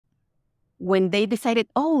when they decided,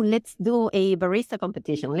 oh, let's do a barista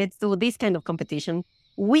competition, let's do this kind of competition,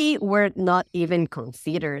 we were not even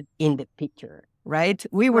considered in the picture, right?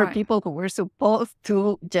 We were people who were supposed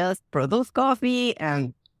to just produce coffee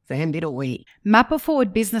and send it away. Map It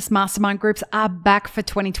Forward Business Mastermind groups are back for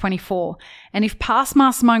 2024. And if past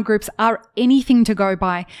mastermind groups are anything to go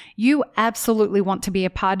by, you absolutely want to be a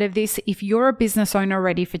part of this if you're a business owner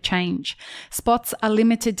ready for change. Spots are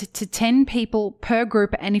limited to 10 people per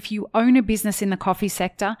group. And if you own a business in the coffee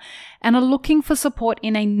sector and are looking for support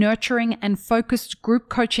in a nurturing and focused group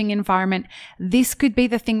coaching environment, this could be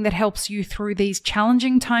the thing that helps you through these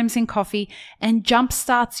challenging times in coffee and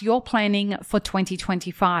jumpstarts your planning for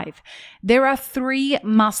 2025. There are 3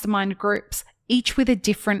 mastermind groups, each with a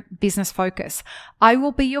different business focus. I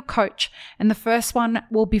will be your coach, and the first one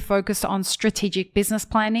will be focused on strategic business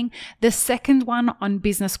planning, the second one on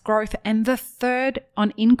business growth, and the third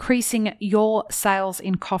on increasing your sales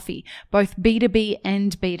in coffee, both B2B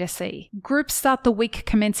and B2C. Groups start the week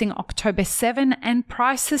commencing October 7, and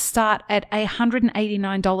prices start at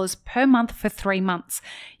 $189 per month for 3 months.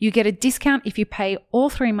 You get a discount if you pay all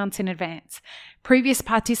 3 months in advance. Previous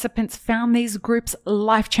participants found these groups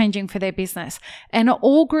life-changing for their business, and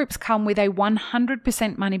all groups come with a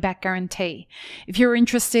 100% money-back guarantee. If you're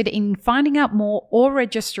interested in finding out more or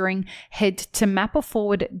registering, head to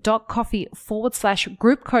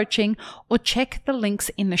mapitforward.coffee/group coaching or check the links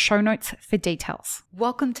in the show notes for details.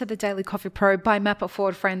 Welcome to the Daily Coffee Pro by Map It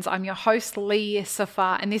Forward, friends. I'm your host, Lee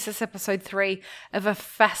Safar, and this is episode 3 of a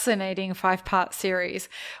fascinating 5-part series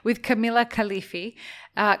with Camila Khalife.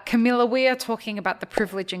 Camilla, we are talking about the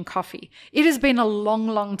privilege in coffee. It has been a long,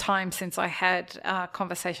 long time since I had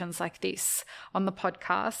conversations like this on the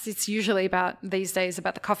podcast. It's usually these days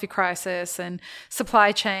about the coffee crisis and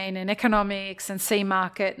supply chain and economics and sea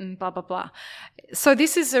market and blah, blah, blah. So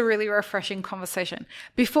this is a really refreshing conversation.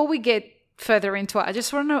 Before we get further into it, I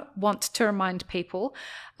just want to remind people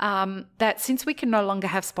that since we can no longer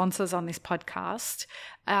have sponsors on this podcast,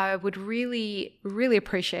 I would really, really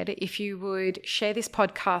appreciate it if you would share this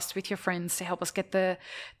podcast with your friends to help us get the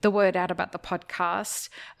word out about the podcast.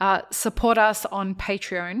 Support us on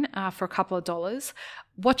Patreon for a couple of dollars.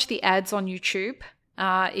 Watch the ads on YouTube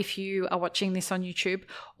if you are watching this on YouTube,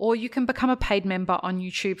 or you can become a paid member on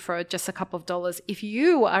YouTube for just a couple of dollars if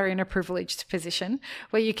you are in a privileged position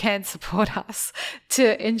where you can support us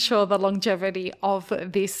to ensure the longevity of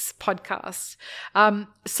this podcast.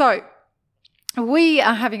 So we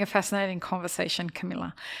are having a fascinating conversation,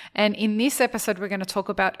 Camilla. And in this episode, we're going to talk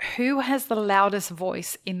about who has the loudest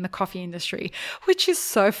voice in the coffee industry, which is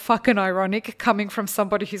so fucking ironic coming from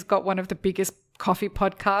somebody who's got one of the biggest coffee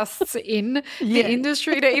podcasts in the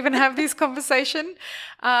industry to even have this conversation.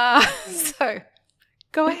 So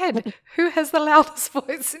go ahead. Who has the loudest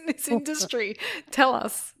voice in this industry? Tell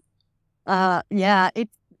us. I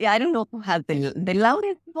don't know who has the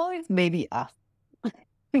loudest voice, maybe us.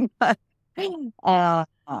 But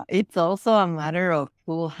it's also a matter of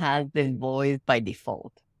who has the voice by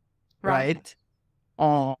default, right?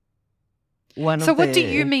 So what do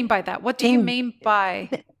you mean by that? What do you mean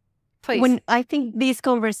by, please? When I think this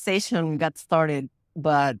conversation got started,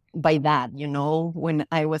 but by that, when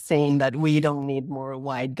I was saying that we don't need more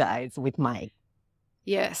white guys with mic.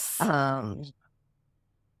 Yes.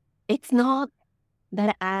 It's not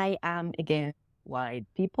that I am against white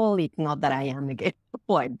people. It's not that I am against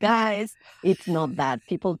white guys. It's not that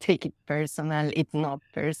people take it personal. It's not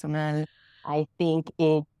personal. I think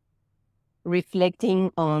it's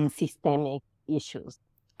reflecting on systemic issues.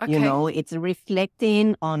 Okay. It's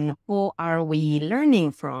reflecting on who are we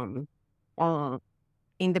learning from.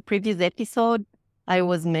 In the previous episode, I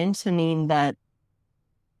was mentioning that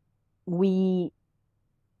the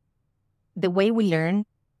way we learn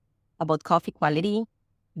about coffee quality,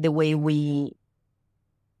 the way we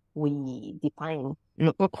define,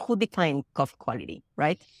 who defined coffee quality,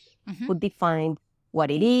 right? Mm-hmm. Who defined what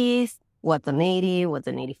it is, what's an 80, what's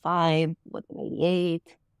an 85, what's an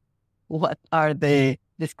 88, what are the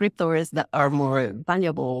descriptors that are more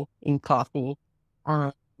valuable in coffee,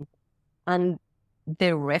 and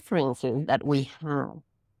the references that we have,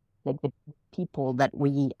 like the people that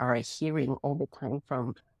we are hearing all the time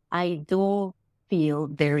from. I do feel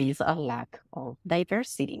there is a lack of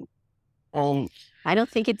diversity. And I don't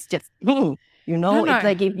think it's just me, No. It's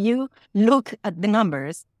like if you look at the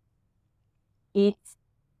numbers, it's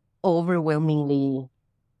overwhelmingly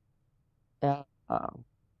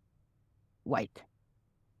white.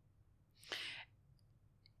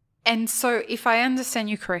 And so if I understand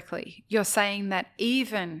you correctly, you're saying that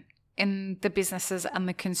even in the businesses and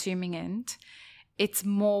the consuming end, it's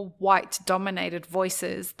more white-dominated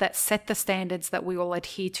voices that set the standards that we all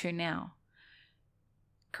adhere to now.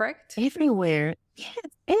 correct? Everywhere. Yes,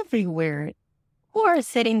 everywhere. Who are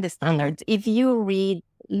setting the standards? If you read,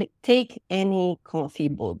 take any coffee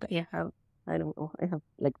book. I don't know, I have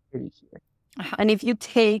like 30 here. Uh-huh. And if you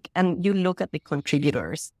take and you look at the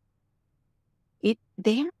contributors,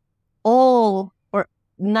 they're all or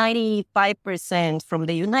 95% from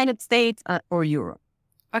the United States or Europe.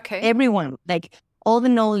 Okay. Everyone, like all the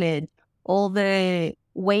knowledge, all the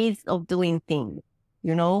ways of doing things,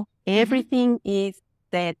 everything is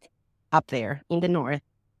set up there in the north.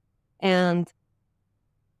 And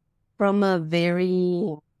from a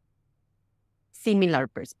very similar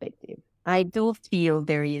perspective, I do feel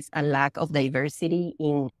there is a lack of diversity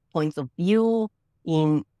in points of view.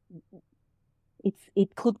 It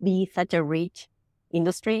could be such a rich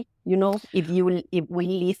industry, if we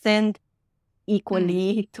listened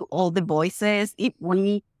equally to all the voices, if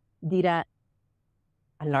we did a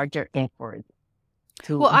larger effort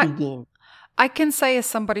to begin. I can say, as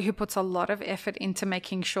somebody who puts a lot of effort into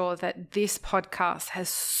making sure that this podcast has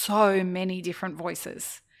so many different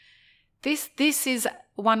voices. This is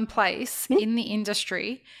one place in the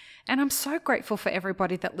industry, and I'm so grateful for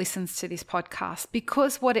everybody that listens to this podcast,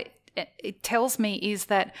 because what it tells me is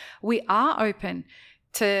that we are open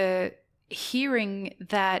to hearing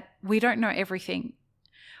that we don't know everything,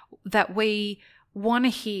 that we want to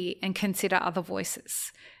hear and consider other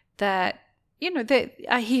voices, that that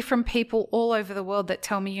I hear from people all over the world that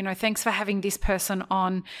tell me, thanks for having this person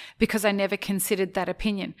on because I never considered that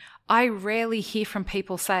opinion. I rarely hear from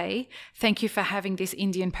people say, thank you for having this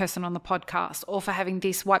Indian person on the podcast, or for having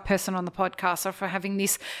this white person on the podcast, or for having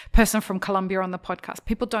this person from Colombia on the podcast.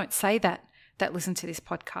 People don't say that listen to this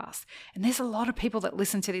podcast. And there's a lot of people that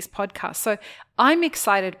listen to this podcast. So I'm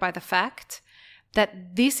excited by the fact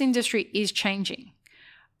that this industry is changing.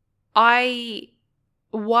 I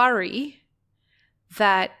worry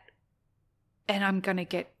that, and I'm going to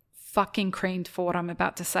get fucking creamed for what I'm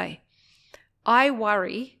about to say, I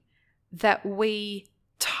worry that we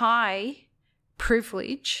tie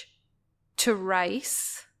privilege to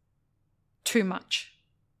race too much.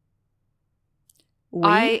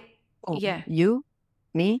 Yeah. You?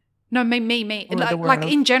 Me? No, me. Like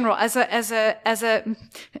in general, as a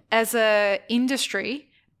industry,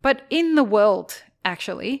 but in the world,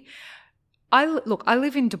 actually. I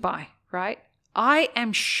live in Dubai, right? I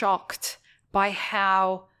am shocked by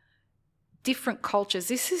how different cultures.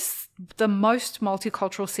 This is the most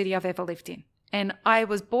multicultural city I've ever lived in. And I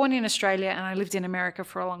was born in Australia and I lived in America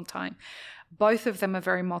for a long time. Both of them are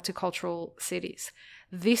very multicultural cities.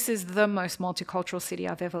 This is the most multicultural city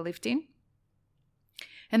I've ever lived in.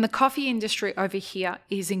 And the coffee industry over here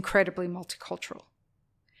is incredibly multicultural.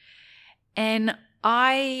 And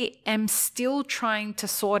I am still trying to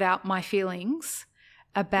sort out my feelings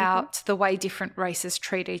about the way different races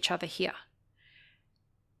treat each other here,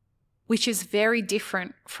 which is very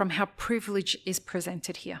different from how privilege is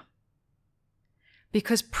presented here.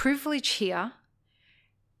 Because privilege here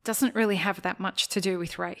doesn't really have that much to do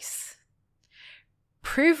with race.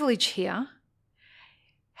 Privilege here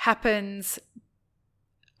happens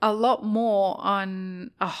a lot more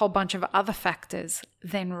on a whole bunch of other factors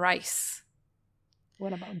than race.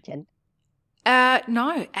 What about gender?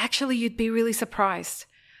 No, actually, you'd be really surprised.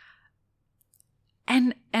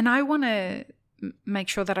 And I want to make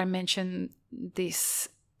sure that I mention this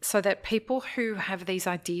so that people who have these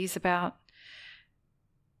ideas about,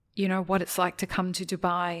 what it's like to come to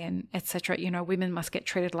Dubai and etc., women must get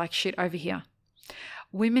treated like shit over here.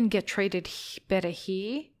 Women get treated better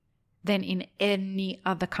here than in any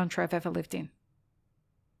other country I've ever lived in.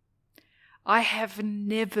 I have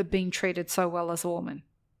never been treated so well as a woman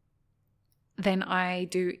than I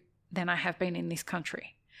have been in this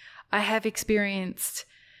country. I have experienced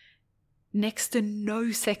next to no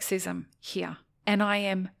sexism here, and I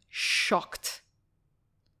am shocked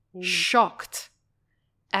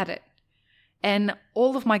at it. And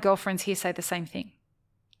all of my girlfriends here say the same thing.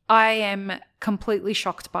 I am completely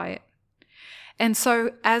shocked by it. And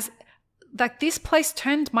so this place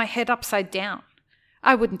turned my head upside down.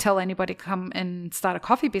 I wouldn't tell anybody to come and start a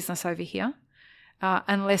coffee business over here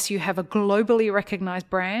unless you have a globally recognized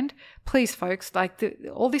brand. Please, folks,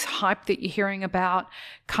 all this hype that you're hearing about,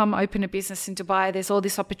 come open a business in Dubai. There's all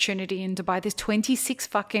this opportunity in Dubai. There's 26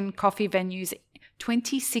 fucking coffee venues,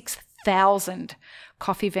 26,000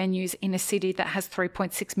 coffee venues in a city that has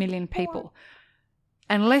 3.6 million people.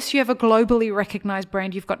 Unless you have a globally recognized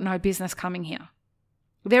brand, you've got no business coming here.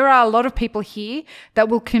 There are a lot of people here that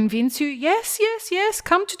will convince you, yes,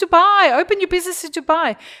 come to Dubai, open your business in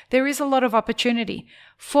Dubai. There is a lot of opportunity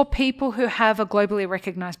for people who have a globally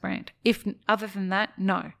recognized brand. If other than that,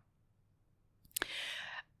 no.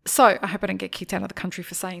 So I hope I don't get kicked out of the country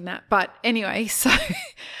for saying that. But anyway,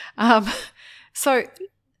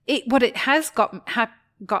 what it has got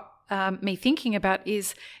me thinking about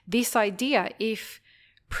is this idea: if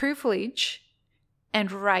privilege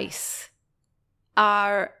and race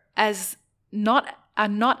are not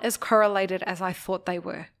as correlated as I thought they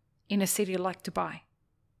were in a city like Dubai.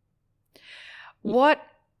 What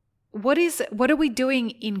are we doing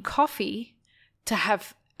in coffee to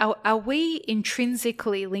have? Are we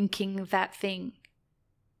intrinsically linking that thing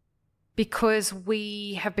because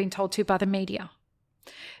we have been told to by the media?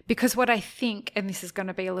 Because what I think, and this is going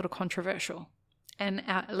to be a little controversial and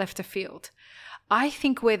left of field, I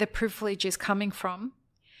think where the privilege is coming from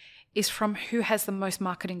is from who has the most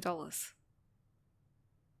marketing dollars.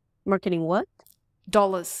 Marketing what?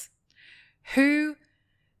 Dollars.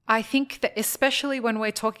 I think that especially when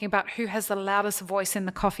we're talking about who has the loudest voice in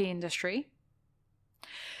the coffee industry,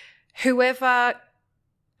 whoever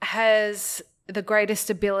has the greatest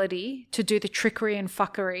ability to do the trickery and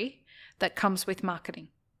fuckery that comes with marketing.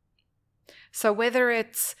 So whether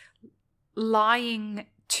it's lying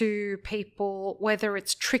to people, whether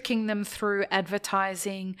it's tricking them through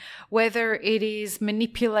advertising, whether it is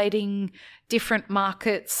manipulating different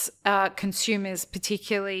markets, consumers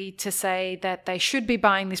particularly, to say that they should be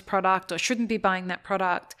buying this product or shouldn't be buying that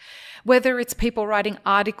product, whether it's people writing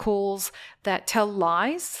articles that tell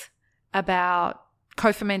lies about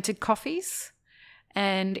co-fermented coffees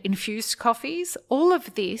and infused coffees, all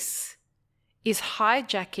of this is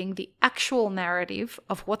hijacking the actual narrative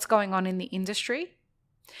of what's going on in the industry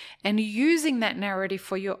and using that narrative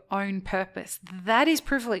for your own purpose. That is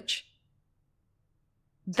privilege.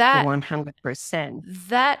 That 100%.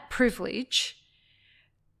 That privilege,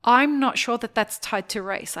 I'm not sure that that's tied to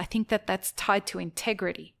race. I think that that's tied to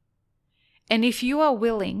integrity. And if you are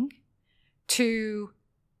willing to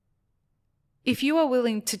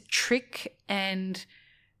trick and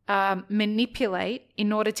manipulate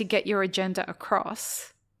in order to get your agenda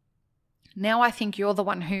across, now I think you're the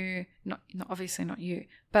one who, obviously not you,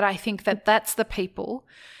 but I think that that's the people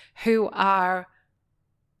who are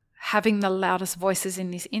having the loudest voices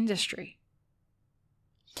in this industry.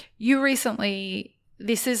 You recently,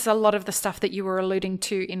 this is a lot of the stuff that you were alluding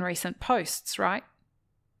to in recent posts, right?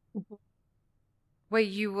 Mm-hmm. Where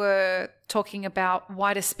you were talking about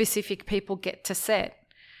why do specific people get to set.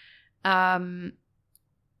 I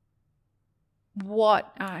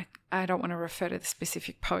don't want to refer to the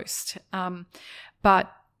specific post,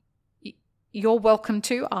 but you're welcome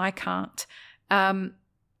to. I can't.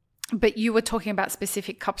 But you were talking about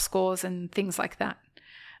specific cup scores and things like that.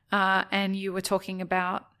 And you were talking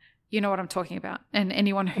about, you know what I'm talking about. And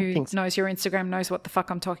anyone who knows your Instagram knows what the fuck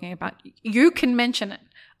I'm talking about. You can mention it.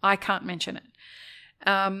 I can't mention it.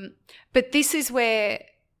 But this is where,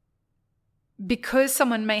 because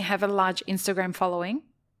someone may have a large Instagram following,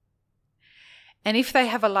 and if they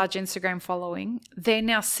have a large Instagram following, they're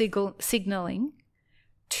now signaling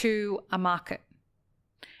to a market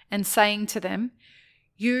and saying to them,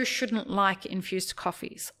 you shouldn't like infused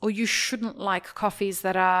coffees, or you shouldn't like coffees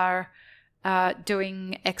that are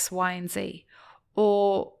doing X, Y, and Z.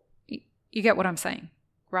 Or you get what I'm saying,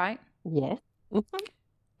 right? Yes. Mm-hmm.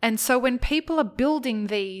 And so when people are building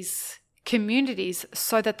these communities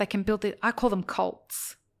so that they can build it, I call them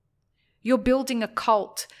cults. You're building a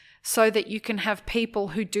cult so that you can have people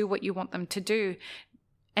who do what you want them to do.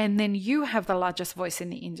 And then you have the largest voice in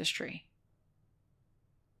the industry.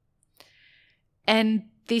 And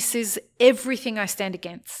this is everything I stand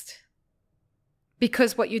against.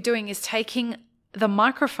 Because what you're doing is taking the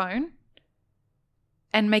microphone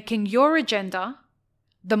and making your agenda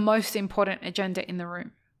the most important agenda in the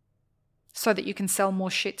room so that you can sell more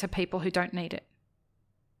shit to people who don't need it.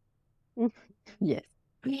 Yes.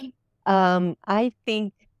 I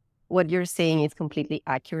think what you're saying is completely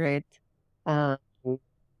accurate.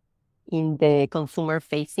 In the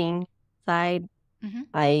consumer-facing side, Mm-hmm.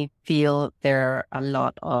 I feel there are a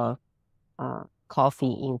lot of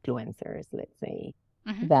coffee influencers, let's say,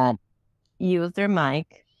 Mm-hmm. that use their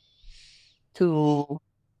mic to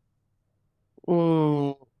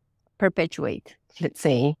perpetuate, let's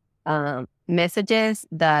say, messages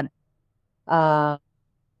that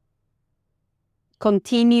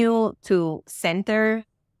continue to center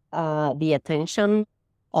the attention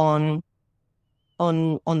on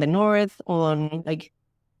the north, on, like,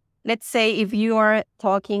 let's say if you are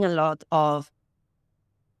talking a lot of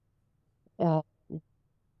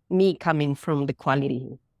me coming from the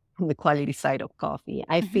quality side of coffee,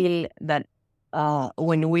 I Mm-hmm. feel that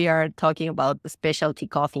when we are talking about the specialty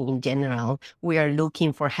coffee in general, we are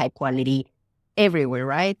looking for high quality everywhere,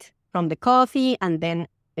 right? From the coffee, and then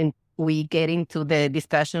we get into the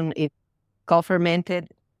discussion if co-fermented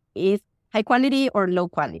is high quality or low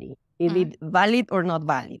quality. Is it valid or not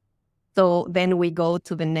valid? So then we go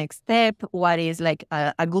to the next step. What is like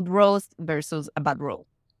a good roast versus a bad roast?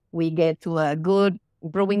 We get to a good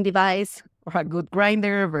brewing device or a good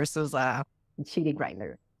grinder versus a shitty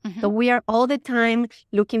grinder. So we are all the time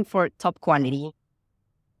looking for top quality.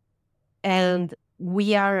 And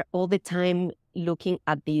we are all the time looking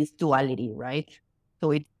at this duality, right? So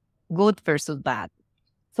it's good versus bad.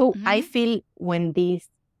 So I feel when these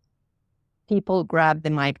people grab the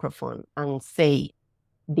microphone and say,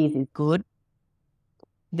 this is good,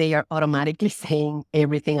 they are automatically saying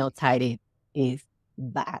everything outside it is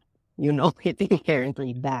bad. It's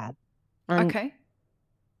inherently bad. And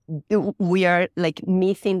we are like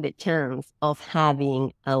missing the chance of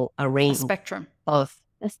having a range, a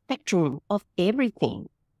spectrum of everything.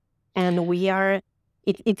 And we are,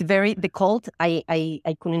 it's very, the cult, I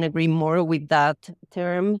couldn't agree more with that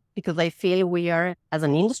term, because I feel we are, as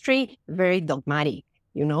an industry, very dogmatic,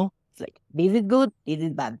 It's like, this is good, this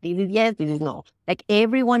is bad, this is yes, this is no. Like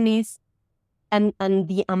everyone is, and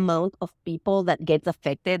the amount of people that gets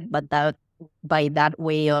affected by that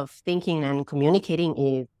way of thinking and communicating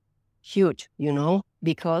is huge,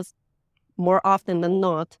 because more often than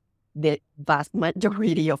not, the vast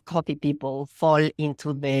majority of coffee people fall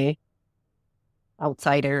into the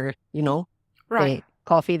outsider, right? The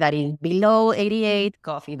coffee that is below 88,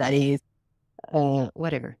 coffee that is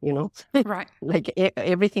whatever, right? Like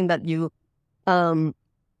everything that you, going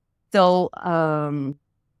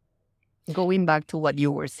back to what you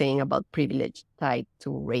were saying about privilege tied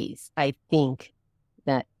to race, I think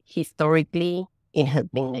that historically it has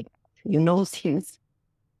been like, since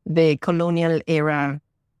the colonial era,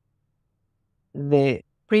 the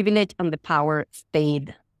privilege and the power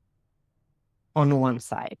stayed on one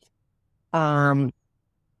side. I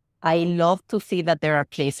love to see that there are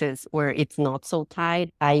places where it's not so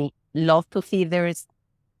tight. I love to see there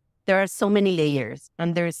are so many layers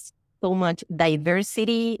and there's so much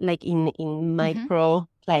diversity, like in micro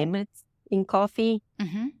climates in coffee.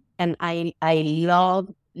 And I love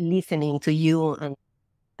listening to you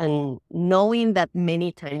and knowing that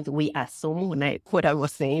many times we assume, what I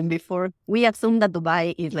was saying before, we assume that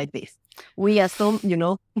Dubai is like this. We assume,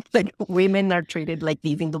 like women are treated like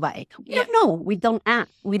this in Dubai. No, we don't ask.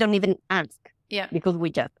 We don't even ask. Yeah. Because we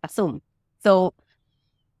just assume. So,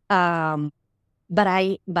 but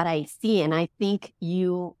I see, and I think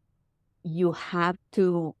you have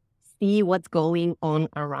to see what's going on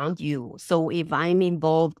around you. So if I'm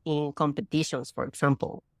involved in competitions, for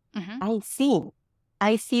example,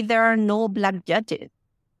 I see there are no Black judges.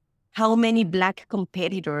 How many Black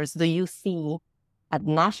competitors do you see at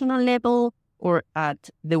national level or at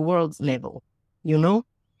the world's level?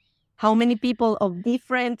 How many people of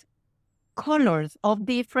different colors, of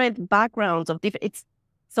different backgrounds, it's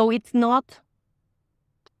not,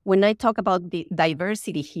 when I talk about the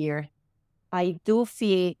diversity here, I do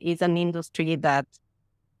see it's an industry that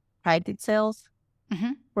prides itself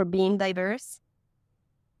for being diverse,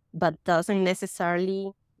 but doesn't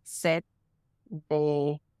necessarily set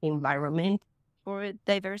the environment for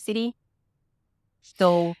diversity.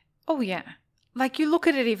 So, like you look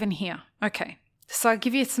at it even here. Okay, so I'll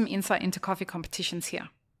give you some insight into coffee competitions here.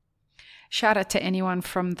 Shout out to anyone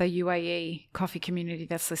from the UAE coffee community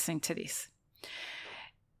that's listening to this.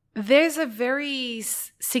 There's a very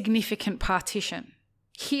significant partition.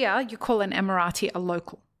 Here, you call an Emirati a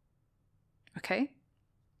local. Okay?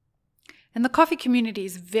 And the coffee community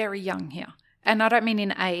is very young here. And I don't mean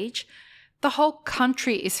in age. The whole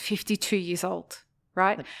country is 52 years old,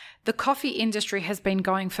 right? The coffee industry has been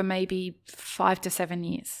going for maybe 5 to 7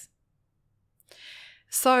 years.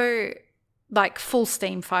 So, like full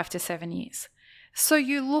steam, 5 to 7 years. So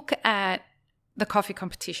you look at the coffee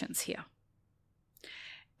competitions here.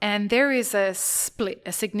 And there is a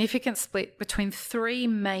significant split between 3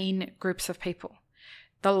 main groups of people.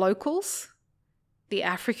 The locals, the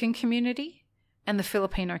African community, and the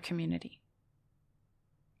Filipino community.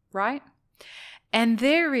 Right? And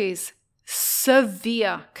there is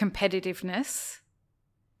severe competitiveness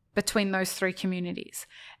between those 3 communities.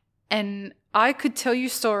 And I could tell you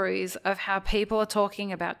stories of how people are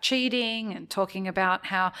talking about cheating and talking about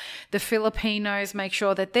how the Filipinos make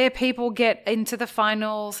sure that their people get into the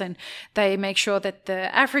finals and they make sure that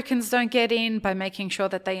the Africans don't get in by making sure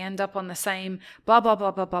that they end up on the same blah, blah,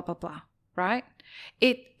 blah, blah, blah, blah, blah, right?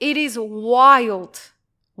 It is wild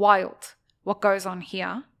what goes on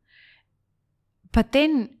here. But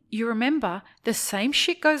then you remember the same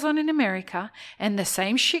shit goes on in America, and the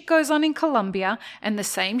same shit goes on in Colombia, and the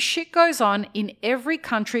same shit goes on in every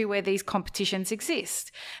country where these competitions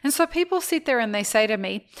exist. And so people sit there and they say to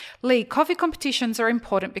me, Lee, coffee competitions are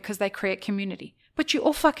important because they create community, but you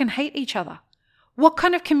all fucking hate each other. What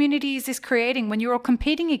kind of community is this creating when you're all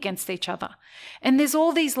competing against each other? And there's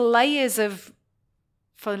all these layers of,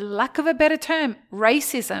 for lack of a better term,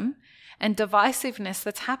 racism and divisiveness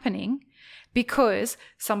that's happening because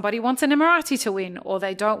somebody wants an Emirati to win, or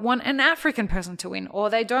they don't want an African person to win, or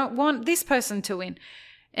they don't want this person to win.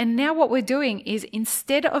 And now what we're doing is,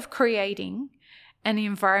 instead of creating an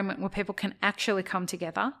environment where people can actually come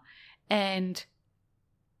together and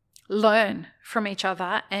learn from each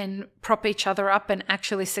other and prop each other up and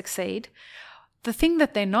actually succeed, the thing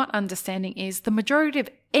that they're not understanding is the majority of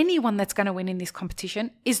anyone that's going to win in this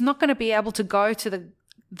competition is not going to be able to go to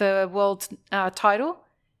the world title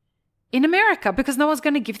in America because no one's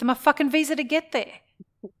going to give them a fucking visa to get there.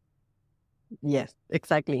 Yes,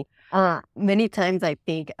 exactly. Many times I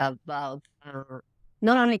think about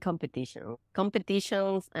not only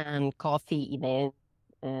competitions and coffee events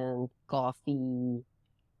and coffee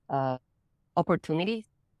opportunities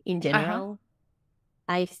in general.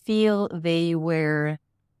 I feel they were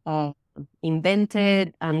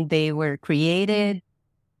invented and they were created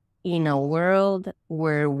in a world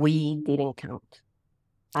where we didn't count.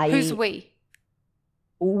 Who's we?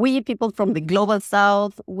 We people from the global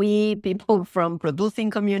south, we people from producing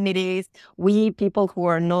communities, we people who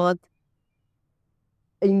are not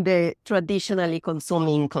in the traditionally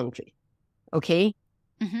consuming country. Okay?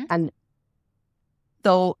 Mm-hmm. And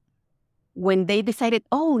so when they decided,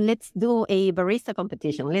 oh, let's do a barista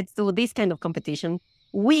competition, let's do this kind of competition,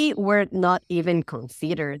 we were not even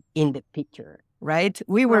considered in the picture, right?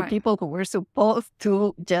 We were people who were supposed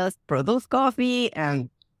to just produce coffee and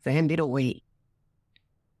send it away.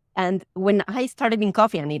 And when I started in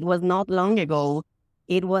coffee, and it was not long ago,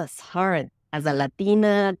 it was hard as a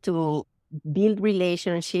Latina to build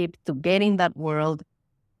relationships, to get in that world.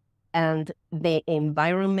 And the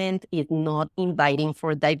environment is not inviting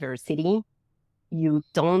for diversity. You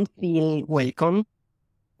don't feel welcome.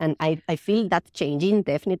 And I feel that's changing,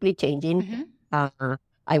 definitely changing. Mm-hmm.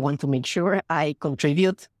 I want to make sure I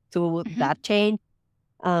contribute to that change.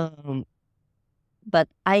 But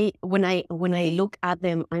when I look at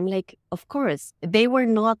them, I'm like, of course, they were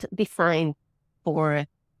not designed for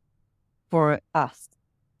us.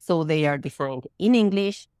 So they are designed in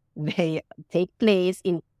English. They take place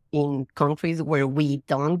in countries where we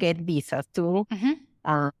don't get visas to.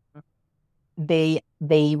 They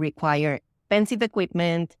require expensive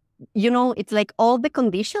equipment. You know, it's like all the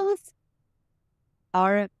conditions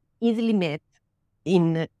are easily met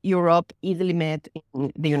in Europe, easily met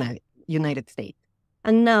in the United States.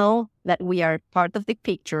 And now that we are part of the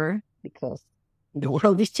picture, because the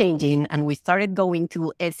world is changing, and we started going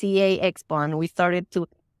to SEA Expo,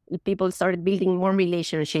 and people started building more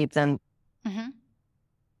relationships, and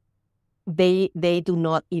they do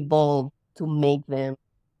not evolve to make them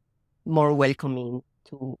more welcoming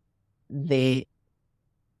to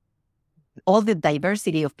all the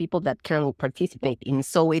diversity of people that can participate in.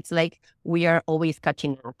 So it's like we are always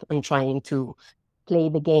catching up and trying to play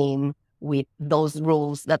the game with those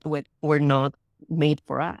rules that were not made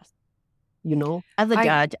for us. You know, as a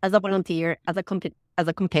judge, as a volunteer, as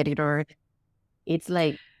a competitor, it's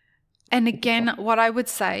like. And again, what I would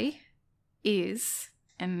say is,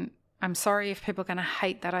 and I'm sorry if people are going to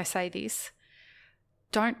hate that I say this,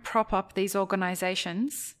 don't prop up these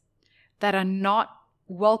organizations that are not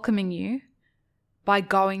welcoming you by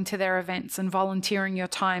going to their events and volunteering your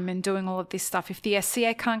time and doing all of this stuff. If the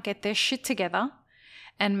SCA can't get their shit together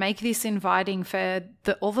and make this inviting for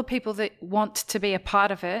all the people that want to be a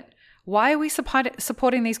part of it, why are we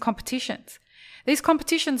supporting these competitions? These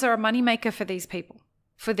competitions are a moneymaker for these people,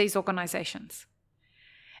 for these organizations.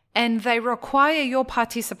 And they require your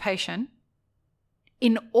participation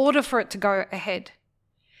in order for it to go ahead.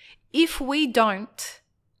 If we don't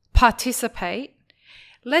participate,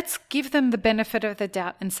 let's give them the benefit of the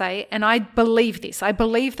doubt and say, and I believe this, I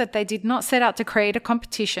believe that they did not set out to create a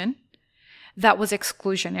competition that was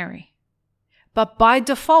exclusionary. But by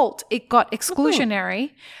default, it got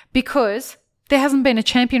exclusionary because there hasn't been a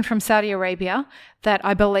champion from Saudi Arabia that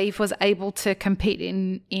I believe was able to compete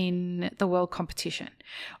in the world competition.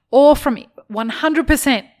 Or from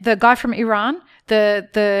 100%, the guy from Iran,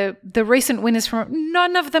 the recent winners from,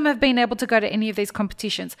 none of them have been able to go to any of these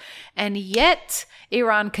competitions. And yet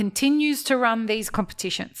Iran continues to run these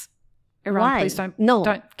competitions. Iran, why? Please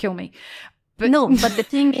don't kill me. But the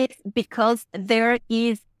thing is, because there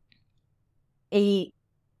is a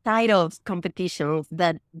side of competitions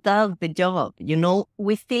that does the job,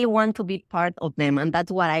 we still want to be part of them. And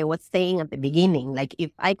that's what I was saying at the beginning. Like,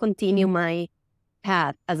 if I continue my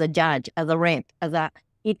path as a judge, as a rep,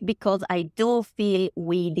 it's because I do feel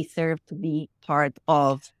we deserve to be part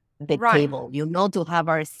of the table, to have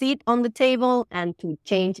our seat on the table and to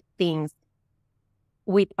change things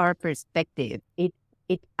with our perspective.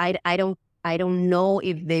 I don't know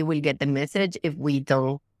if they will get the message if we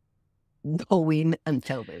don't go in and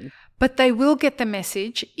tell them. But they will get the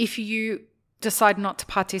message if you decide not to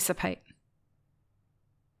participate.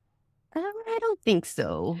 I don't think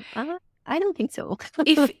so. I don't think so.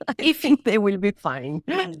 I think they will be fine.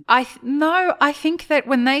 I think that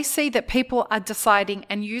when they see that people are deciding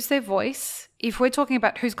and use their voice, if we're talking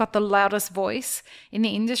about who's got the loudest voice in the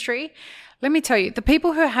industry, let me tell you, the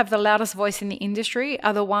people who have the loudest voice in the industry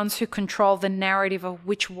are the ones who control the narrative of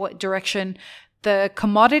which direction the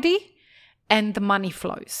commodity and the money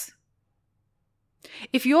flows.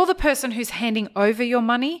 If you're the person who's handing over your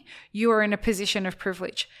money, you are in a position of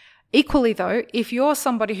privilege. Equally though, if you're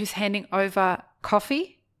somebody who's handing over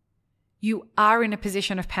coffee, you are in a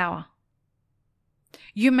position of power.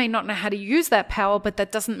 You may not know how to use that power, but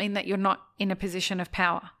that doesn't mean that you're not in a position of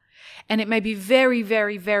power. And it may be very,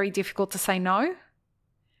 very, very difficult to say no,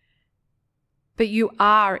 but you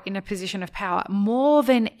are in a position of power. More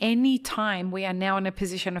than any time, we are now in a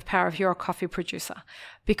position of power if you're a coffee producer,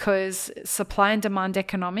 because supply and demand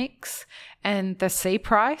economics and the C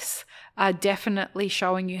price are definitely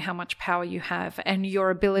showing you how much power you have, and your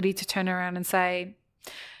ability to turn around and say,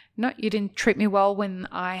 no, you didn't treat me well when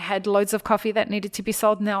I had loads of coffee that needed to be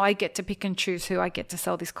sold. Now I get to pick and choose who I get to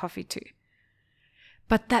sell this coffee to.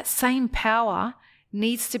 But that same power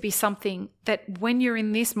needs to be something that when you're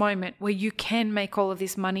in this moment where you can make all of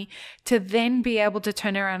this money, to then be able to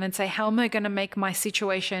turn around and say, how am I going to make my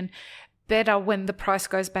situation better when the price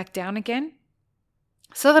goes back down again?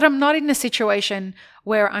 So that I'm not in a situation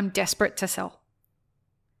where I'm desperate to sell.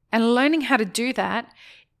 And learning how to do that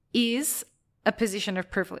is a position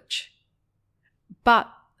of privilege. But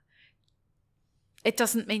it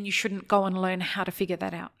doesn't mean you shouldn't go and learn how to figure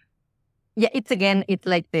that out. Yeah, it's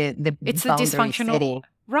like the it's the dysfunctional setting.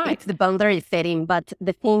 Right. It's the boundary setting. But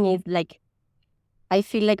the thing is, like, I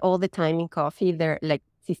feel like all the time in coffee, there like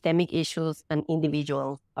systemic issues and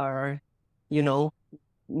individuals are,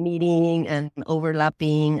 meeting and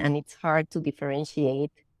overlapping, and it's hard to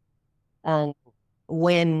differentiate. And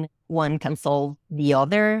when one can solve the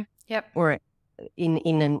other, or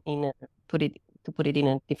put it in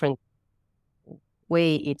a different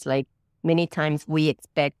way, it's like many times we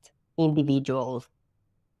expect individuals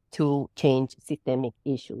to change systemic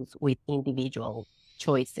issues with individual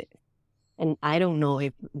choices, and I don't know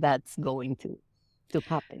if that's going to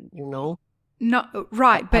happen. No,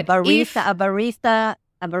 right, but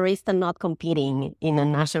a barista not competing in a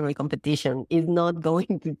national competition is not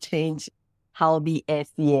going to change how the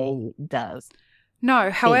SCA does.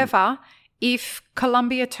 No, however, if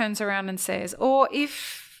Colombia turns around and says, or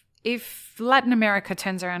if Latin America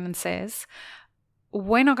turns around and says,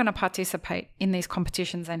 we're not going to participate in these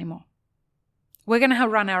competitions anymore. We're going to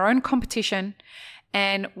run our own competition,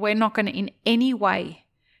 and we're not going to in any way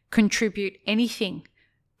contribute anything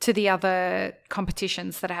to the other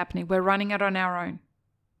competitions that are happening. We're running it on our own.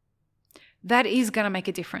 That is going to make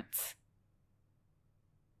a difference.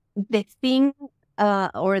 The thing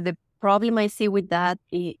or the problem I see with that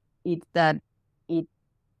is that it's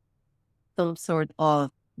some sort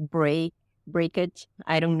of breakage.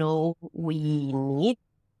 I don't know we need.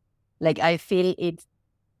 Like, I feel it's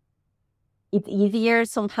easier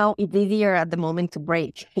somehow. It's easier at the moment to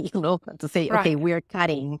break, to say, okay, we're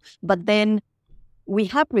cutting. But then we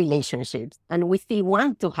have relationships, and we still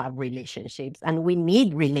want to have relationships, and we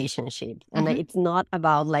need relationships. And it's not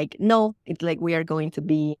about like, no, it's like we are going to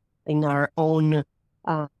be in our own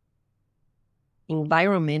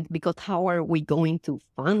environment, because how are we going to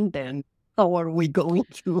fund them? How are we going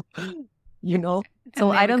to,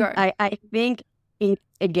 So I think it's,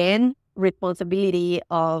 again, responsibility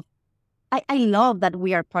of, I love that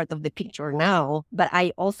we are part of the picture now, but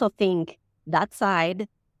I also think that side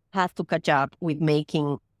has to catch up with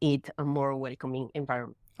making it a more welcoming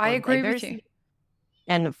environment. I agree with you.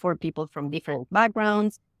 And for people from different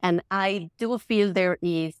backgrounds. And I do feel there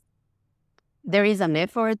is an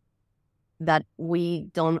effort that we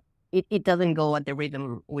don't, it doesn't go at the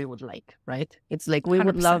rhythm we would like, right? It's like we 100%.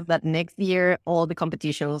 Would love that next year, all the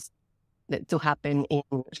competitions to happen in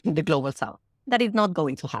the Global South. That is not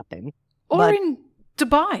going to happen. Or in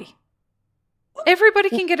Dubai. Everybody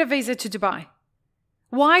can get a visa to Dubai.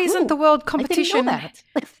 Why isn't the world competition? I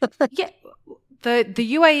didn't know that. Yeah,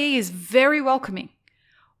 the UAE is very welcoming.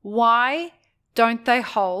 Why don't they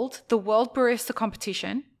hold the World Barista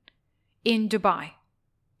Competition in Dubai?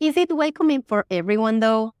 Is it welcoming for everyone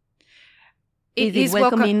though? It is it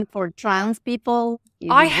welcoming for trans people?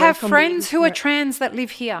 I have friends who are trans that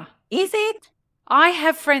live here. Is it? I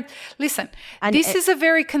have friends. Listen, this is a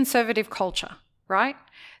very conservative culture, right?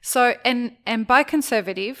 So, and by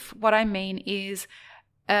conservative, what I mean is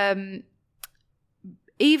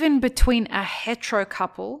even between a hetero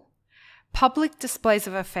couple, public displays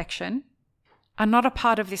of affection are not a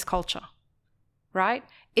part of this culture, right?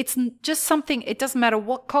 It's just something, it doesn't matter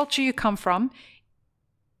what culture you come from,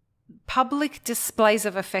 public displays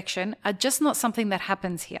of affection are just not something that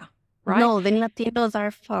happens here, right? No, the Latinos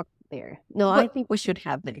are fucked there. No, I think we should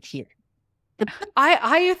have that here.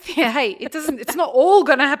 I think, hey, it's not all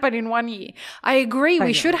going to happen in 1 year. I agree.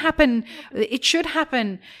 It should happen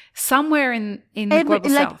somewhere in the global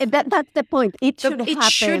south. That's the point. It should happen. It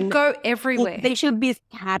should go everywhere. They should be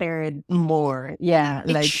scattered more. Yeah.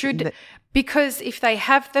 It should, because if they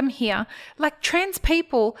have them here, like trans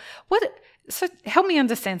people, so help me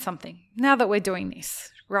understand something now that we're doing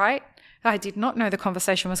this, right? I did not know the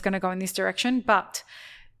conversation was going to go in this direction, but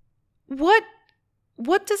what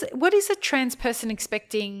is a trans person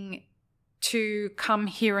expecting to come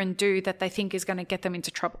here and do that they think is going to get them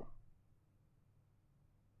into trouble?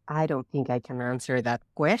 I don't think I can answer that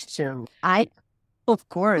question. Of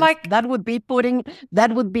course, like that would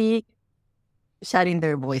be shutting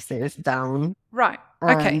their voices down. Right.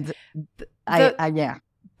 Okay. Yeah.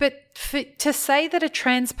 But to say that a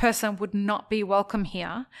trans person would not be welcome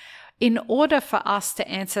here, in order for us to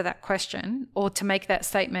answer that question or to make that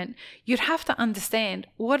statement, you'd have to understand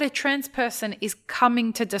what a trans person is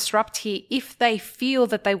coming to disrupt here if they feel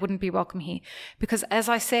that they wouldn't be welcome here. Because as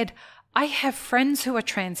I said, I have friends who are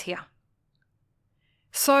trans here.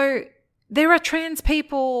 So there are trans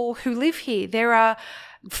people who live here. There are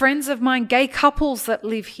friends of mine, gay couples that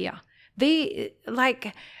live here.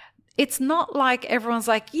 It's not like everyone's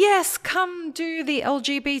like, yes, come do the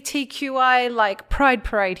LGBTQI Pride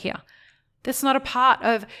Parade here. That's not a part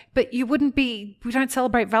of, but we don't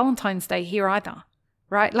celebrate Valentine's Day here either,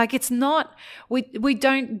 right? Like it's not, we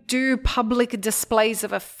don't do public displays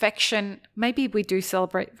of affection. Maybe we do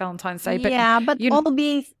celebrate Valentine's Day, but all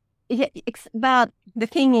these, but the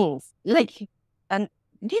thing is, and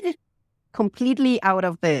this is completely out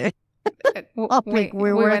of the topic.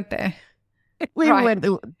 We went there. We went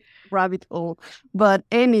to rabbit hole. But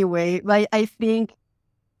anyway, I think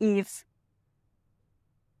if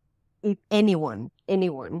anyone,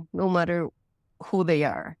 no matter who they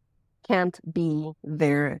are, can't be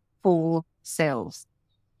their full selves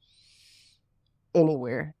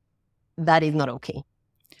anywhere, that is not okay.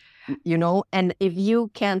 And if you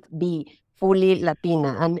can't be fully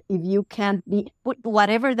Latina, and if you can't be,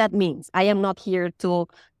 whatever that means, I am not here to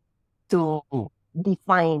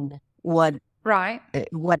define what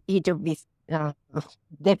each of these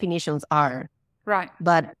definitions are. Right.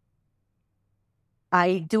 But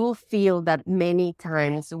I do feel that many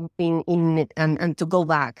times and to go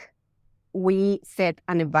back, we set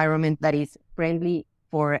an environment that is friendly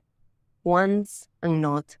for ones and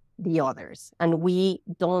not the others. And we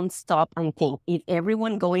don't stop and think, is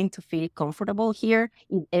everyone going to feel comfortable here?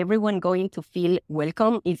 Is everyone going to feel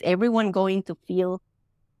welcome? Is everyone going to feel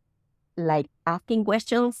like asking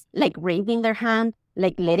questions, like raising their hand,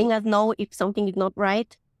 like letting us know if something is not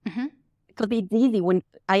right? Mm-hmm. Because it's easy when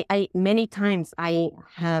I many times I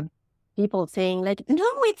have people saying like, no,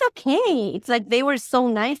 it's okay. It's like they were so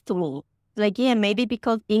nice to me. Like, yeah, maybe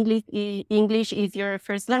because English is your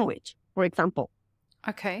first language, for example.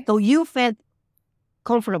 Okay. So you felt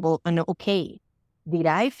comfortable and okay. Did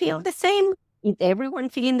I feel the same? Is everyone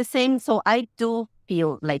feeling the same? So I do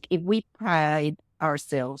feel like if we pride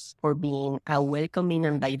ourselves for being a welcoming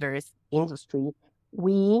and diverse industry,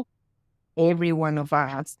 every one of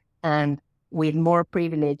us, and with more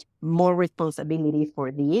privilege, more responsibility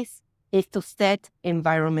for this, is to set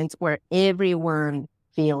environments where everyone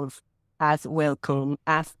feels as welcome,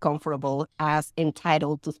 as comfortable, as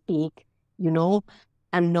entitled to speak,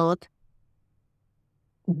 and not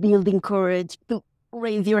building courage to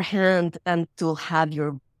raise your hand and to have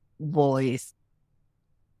your voice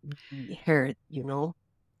heard,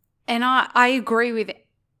 And I agree with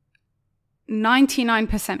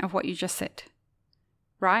 99% of what you just said,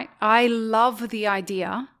 right? I love the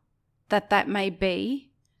idea that may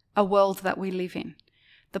be a world that we live in.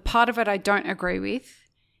 The part of it I don't agree with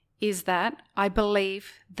is that I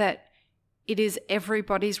believe that it is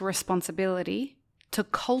everybody's responsibility to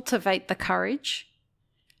cultivate the courage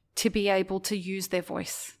to be able to use their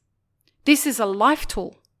voice. This is a life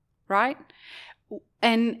tool, right?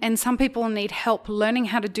 And some people need help learning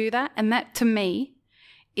how to do that. And that, to me,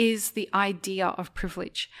 is the idea of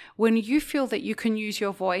privilege. When you feel that you can use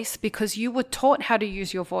your voice because you were taught how to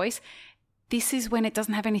use your voice, this is when it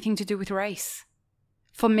doesn't have anything to do with race.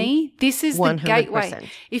 For me, this is 100%. The gateway.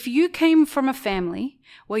 If you came from a family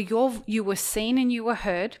where you were seen and you were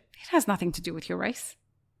heard, it has nothing to do with your race.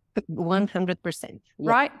 100%. Yeah.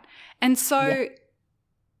 Right? And so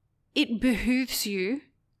it behooves you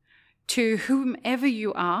to whomever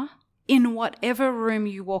you are, in whatever room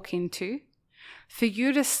you walk into, for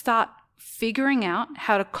you to start figuring out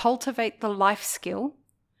how to cultivate the life skill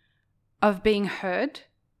of being heard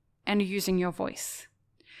and using your voice.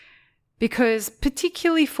 Because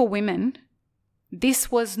particularly for women,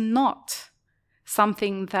 this was not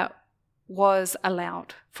something that was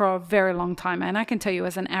allowed for a very long time. And I can tell you,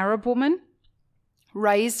 as an Arab woman,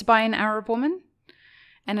 raised by an Arab woman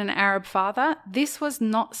and an Arab father, this was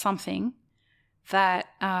not something that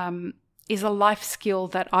is a life skill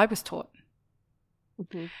that I was taught.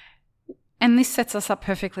 Mm-hmm. And this sets us up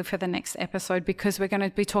perfectly for the next episode, because we're going to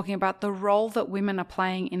be talking about the role that women are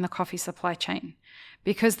playing in the coffee supply chain.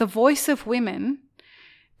 Because the voice of women,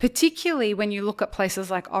 particularly when you look at places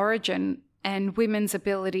like Origin, and women's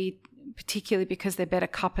ability, particularly because they're better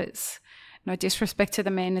cuppers. No disrespect to the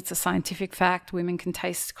men, it's a scientific fact. Women can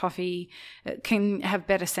taste coffee, can have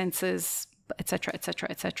better senses, etc., etc.,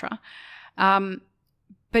 etc.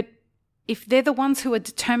 But if they're the ones who are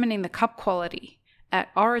determining the cup quality at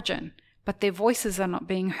Origin, but their voices are not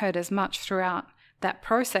being heard as much throughout that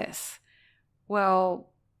process, well,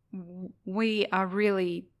 we are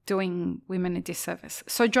really doing women a disservice.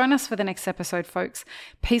 So join us for the next episode, folks.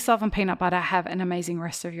 Peace, love, and peanut butter. Have an amazing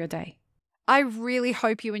rest of your day. I really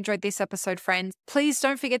hope you enjoyed this episode, friends. Please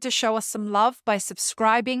don't forget to show us some love by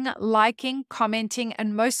subscribing, liking, commenting,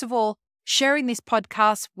 and most of all, sharing this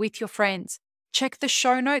podcast with your friends. Check the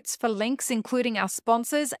show notes for links, including our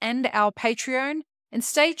sponsors and our Patreon. And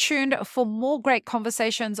stay tuned for more great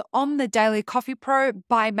conversations on the Daily Coffee Pro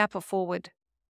by Map It Forward.